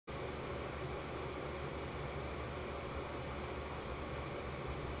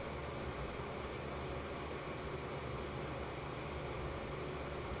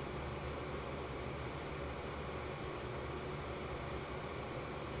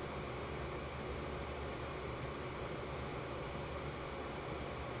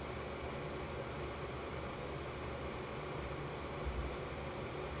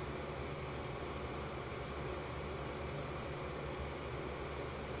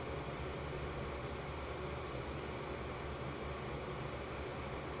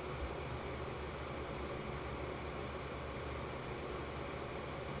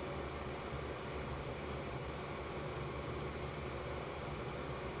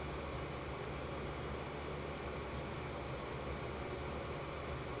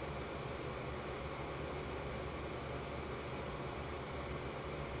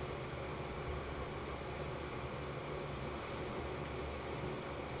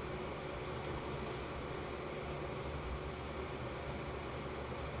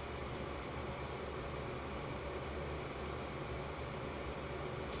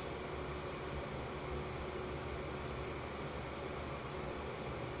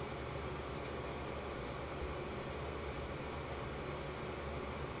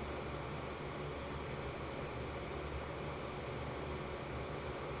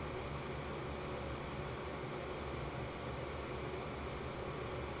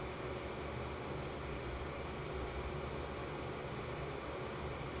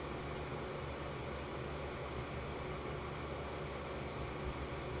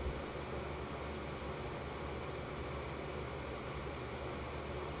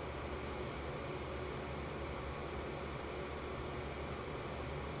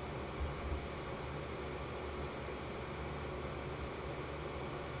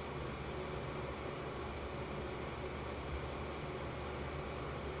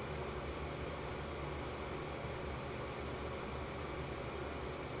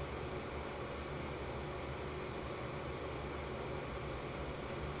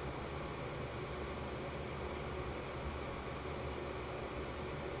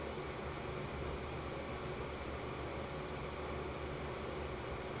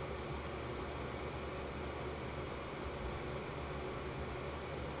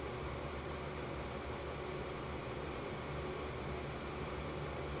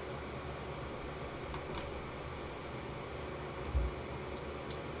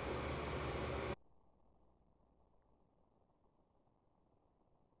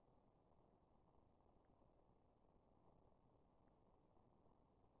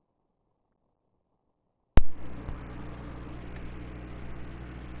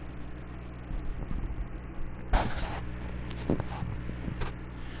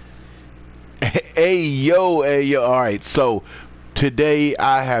Hey yo. All right, so today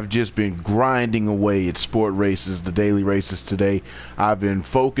I have just been grinding away at sport races, the daily races today. I've been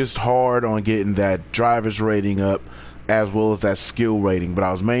focused hard on getting that driver's rating up as well as that skill rating, but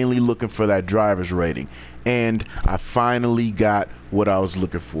I was mainly looking for that driver's rating. And I finally got what I was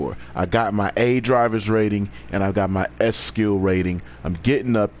looking for. I got my A driver's rating and I got my S skill rating. I'm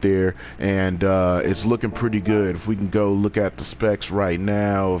getting up there, and it's looking pretty good. If we can go look at the specs right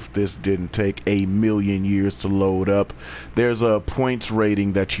now, if this didn't take a million years to load up, there's a points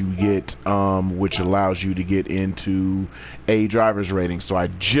rating that you get, which allows you to get into A driver's rating. So I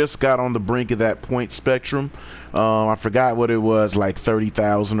just got on the brink of that point spectrum. I forgot what it was, like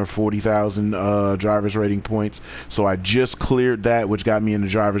 30,000 or 40,000 driver's rating points. So I just cleared that, which got me into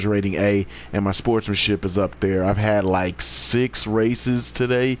driver's rating A, and my sportsmanship is up there. I've had like 6 races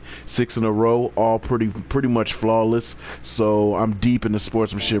today, 6 in a row, all pretty much flawless. So I'm deep in the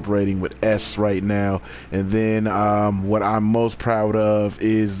sportsmanship rating with S right now. And then what I'm most proud of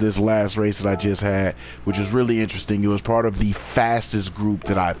is this last race that I just had, which is really interesting. It was part of the fastest group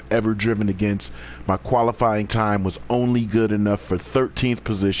that I've ever driven against. My qualifying time was only good enough for 13th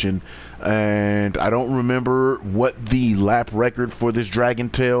position, and I don't remember what the lap record for this Dragon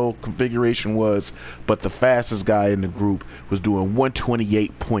Tail configuration was, but the fastest guy in the group was doing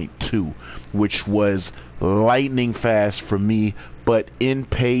 128.2, which was lightning fast for me, but in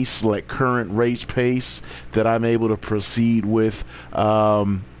pace, like current race pace that I'm able to proceed with.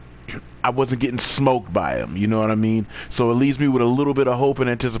 I wasn't getting smoked by him, you know what I mean? So it leaves me with a little bit of hope and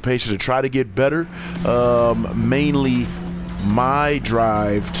anticipation to try to get better. Mainly my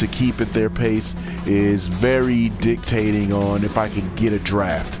drive to keep at their pace is very dictating on if I can get a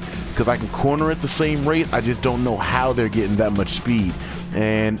draft, because I can corner at the same rate. I just don't know how they're getting that much speed.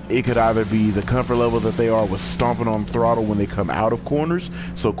 And it could either be the comfort level that they are with stomping on throttle when they come out of corners,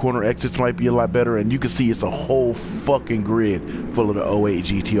 so corner exits might be a lot better. And you can see it's a whole fucking grid full of the '08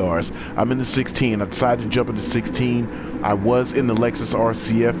 GTRs. I'm in the 16. I decided to jump into 16. I was in the Lexus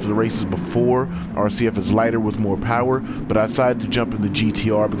RCF the races before. RCF is lighter with more power, but I decided to jump in the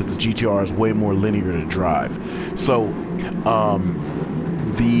GTR because the GTR is way more linear to drive. So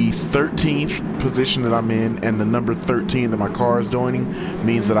the 13th position that I'm in and the number 13 that my car is joining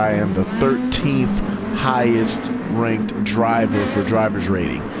means that I am the 13th highest ranked driver for driver's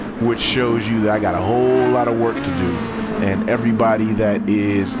rating, which shows you that I got a whole lot of work to do, and everybody that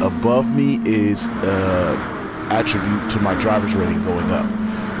is above me is attribute to my driver's rating going up.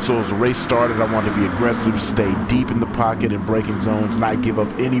 So as the race started, I wanted to be aggressive, stay deep in the pocket and braking zones, not give up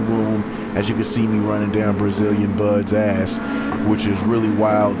any room. As you can see me running down Brazilian Bud's ass, which is really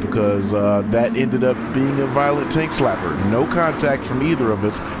wild because that ended up being a violent tank slapper. No contact from either of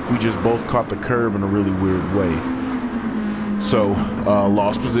us. We just both caught the curb in a really weird way. So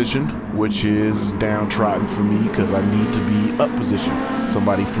lost position, which is downtrodden for me because I need to be up position.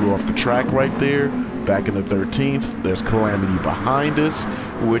 Somebody flew off the track right there. Back in the 13th, there's Calamity behind us,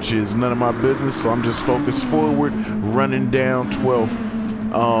 which is none of my business, so I'm just focused forward, running down 12th.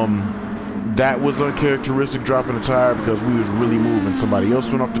 That was uncharacteristic, dropping a tire because we was really moving. Somebody else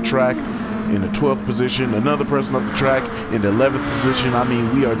went off the track in the 12th position, another person off the track in the 11th position. I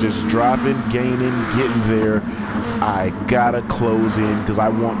mean, we are just dropping, gaining, getting there. I gotta close in because I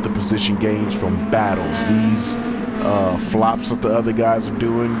want the position gains from battles. These flops that the other guys are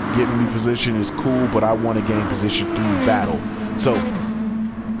doing, getting me position is cool, but I want to gain position through battle. So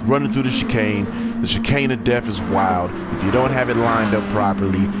running through the chicane of death is wild. If you don't have it lined up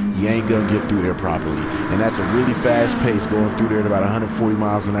properly, you ain't gonna get through there properly, and that's a really fast pace. Going through there at about 140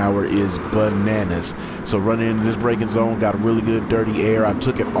 miles an hour is bananas. So running into this braking zone, got really good dirty air. I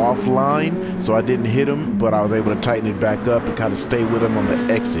took it offline so I didn't hit him, but I was able to tighten it back up and kind of stay with him on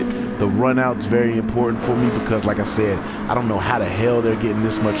the exit. The run out is very important for me because, like I said, I don't know how the hell they're getting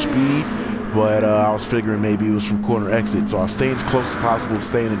this much speed, but I was figuring maybe it was from corner exit. So I'll stay as close as possible to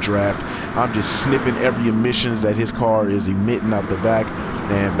stay in the draft. I'm just sniffing every emissions that his car is emitting out the back,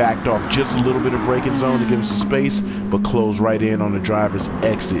 and backed off just a little bit of braking zone to give him some space, but closed right in on the driver's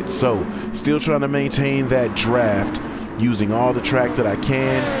exit. So still trying to maintain that draft, using all the track that I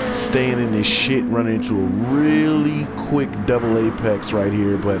can, staying in this shit, running into a really quick double apex right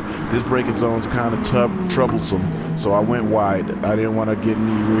here, but this braking zone's kind of troublesome, so I went wide. I didn't want to get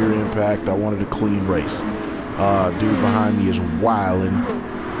any rear impact. I wanted a clean race. Dude behind me is wilding.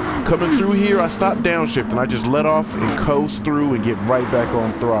 Coming through here, I stopped downshifting. I just let off and coast through and get right back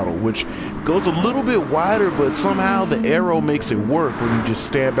on throttle, which goes a little bit wider, but somehow the arrow makes it work when you just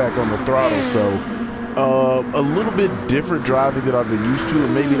stand back on the throttle. So a little bit different driving that I've been used to,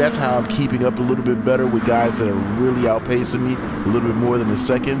 and maybe that's how I'm keeping up a little bit better with guys that are really outpacing me a little bit more than a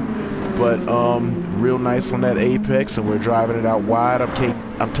second. but real nice on that apex, and we're driving it out wide.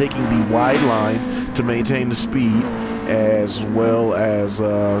 I'm taking the wide line to maintain the speed, as well as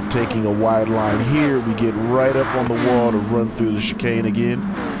taking a wide line here. We get right up on the wall to run through the chicane again.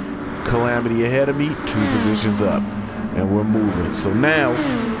 Calamity ahead of me, 2 positions up, and we're moving. So now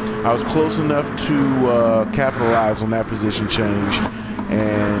I was close enough to capitalize on that position change,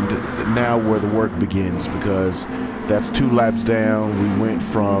 and now where the work begins, because that's 2 laps down. We went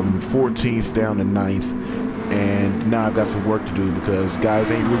from 14th down to 9th, and now I've got some work to do because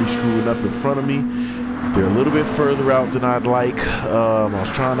guys ain't really screwing up in front of me. They're a little bit further out than I'd like. I was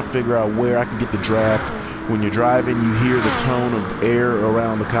trying to figure out where I can get the draft. When you're driving, you hear the tone of air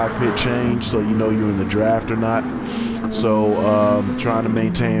around the cockpit change, so you know you're in the draft or not. So trying to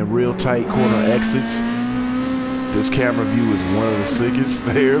maintain real tight corner exits. This camera view is one of the sickest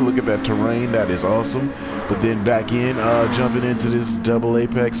there. Look at that terrain, that is awesome. But then back in, jumping into this double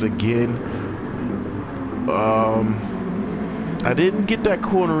apex again. I didn't get that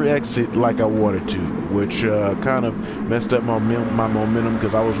corner exit like I wanted to, which kind of messed up my momentum,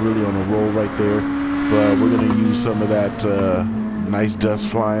 because I was really on a roll right there. But we're going to use some of that nice dust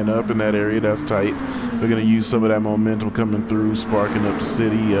flying up in that area. That's tight. We're going to use some of that momentum coming through, sparking up the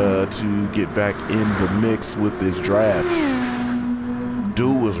city to get back in the mix with this draft.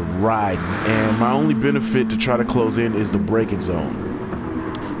 Dude was riding, and my only benefit to try to close in is the braking zone.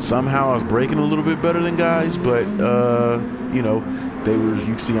 Somehow I was braking a little bit better than guys, but you know, they were, you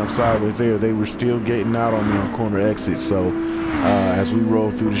can see I'm sideways there, they were still getting out on me on corner exits. So as we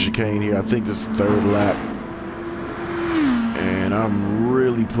roll through the chicane here, I think this is the 3rd lap, and I'm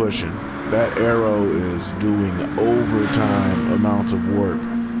really pushing. That arrow is doing overtime amounts of work.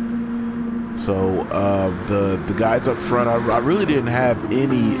 So the guys up front, I really didn't have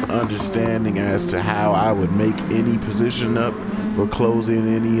any understanding as to how I would make any position up or close in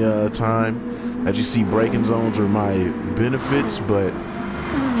any time. As you see, braking zones are my benefits, but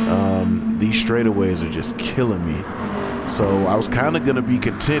these straightaways are just killing me. So I was kind of going to be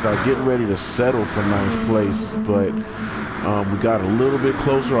content. I was getting ready to settle for 9th place, but we got a little bit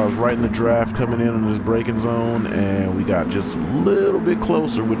closer. I was right in the draft coming in this braking zone, and we got just a little bit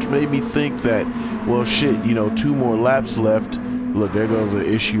closer, which made me think that, well, shit, you know, 2 more laps left. Look, there goes an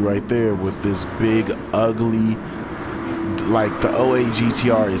issue right there with this big, ugly, like the 08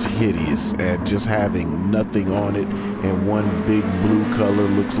 GTR is hideous, and just having nothing on it, and one big blue color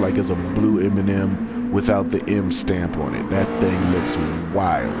looks like it's a blue M&M without the M stamp on it. That thing looks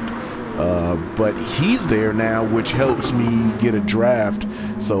wild. But he's there now, which helps me get a draft,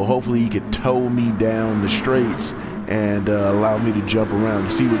 so hopefully he could tow me down the straights and allow me to jump around.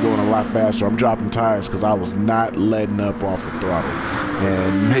 You see, we're going a lot faster. I'm dropping tires because I was not letting up off the throttle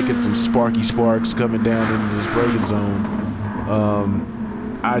and making some sparky sparks coming down into this braking zone.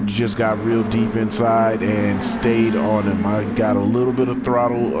 I just got real deep inside and stayed on him. I got a little bit of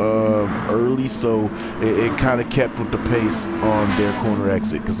throttle early, so it kind of kept with the pace on their corner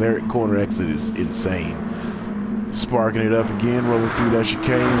exit, because their corner exit is insane. Sparking it up again, rolling through that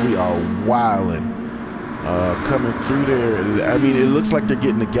chicane. We are wilding. Coming through there. I mean, it looks like they're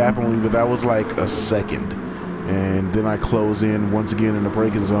getting the gap on me, but that was like a second. And then I close in once again in the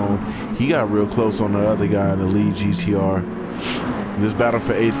braking zone. He got real close on the other guy in the lead GTR. This battle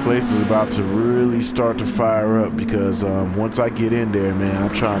for 8th place is about to really start to fire up, because once I get in there, man,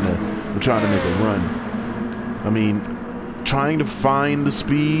 I'm trying to make a run. I mean, trying to find the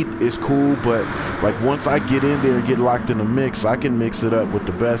speed is cool, but like once I get in there and get locked in the mix, I can mix it up with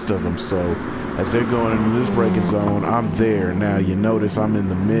the best of them. So as they're going into this braking zone, I'm there. Now you notice I'm in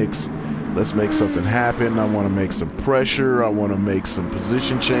the mix. Let's make something happen. I want to make some pressure. I want to make some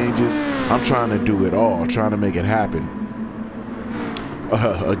position changes. I'm trying to do it all, trying to make it happen.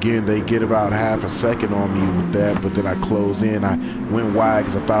 Again, they get about half a second on me with that, but then I close in. I went wide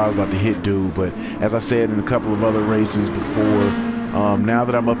because I thought I was about to hit dude, but as I said in a couple of other races before, now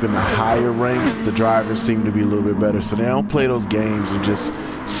that I'm up in the higher ranks, the drivers seem to be a little bit better, so they don't play those games and just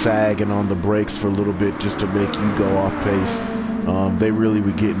sagging on the brakes for a little bit just to make you go off pace. They really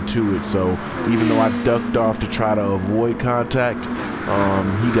were getting to it, so even though I ducked off to try to avoid contact,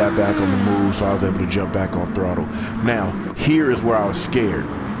 he got back on the move, so I was able to jump back on throttle. Now, here is where I was scared.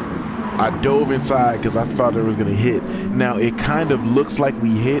 I dove inside because I thought it was going to hit. Now, it kind of looks like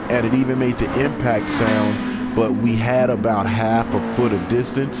we hit, and it even made the impact sound, but we had about half a foot of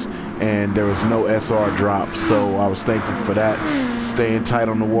distance and there was no SR drop, so I was thankful for that. Staying tight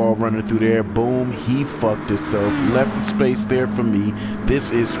on the wall, running through there, boom, he fucked himself, left the space there for me. This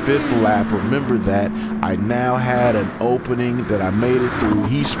is 5th lap, remember that. I now had an opening that I made it through.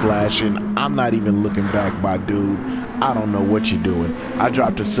 He's splashing, I'm not even looking back, my dude. I don't know what you're doing. I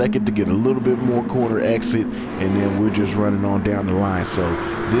dropped a second to get a little bit more corner exit, and then we're just running on down the line. So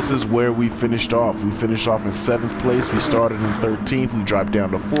this is where we finished off. We finished off in 7th place. We started in 13th. We dropped down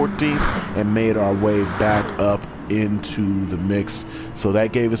to 14th and made our way back up into the mix. So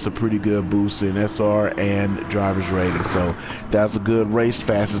that gave us a pretty good boost in SR and driver's rating. So that's a good race,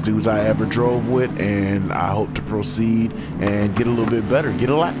 fastest dudes I ever drove with, and I hope to proceed and get a little bit better, get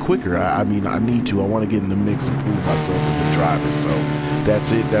a lot quicker. I mean, I need to. I want to get in the mix and prove myself as a driver. So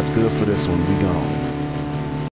that's it. That's good for this one. We gone.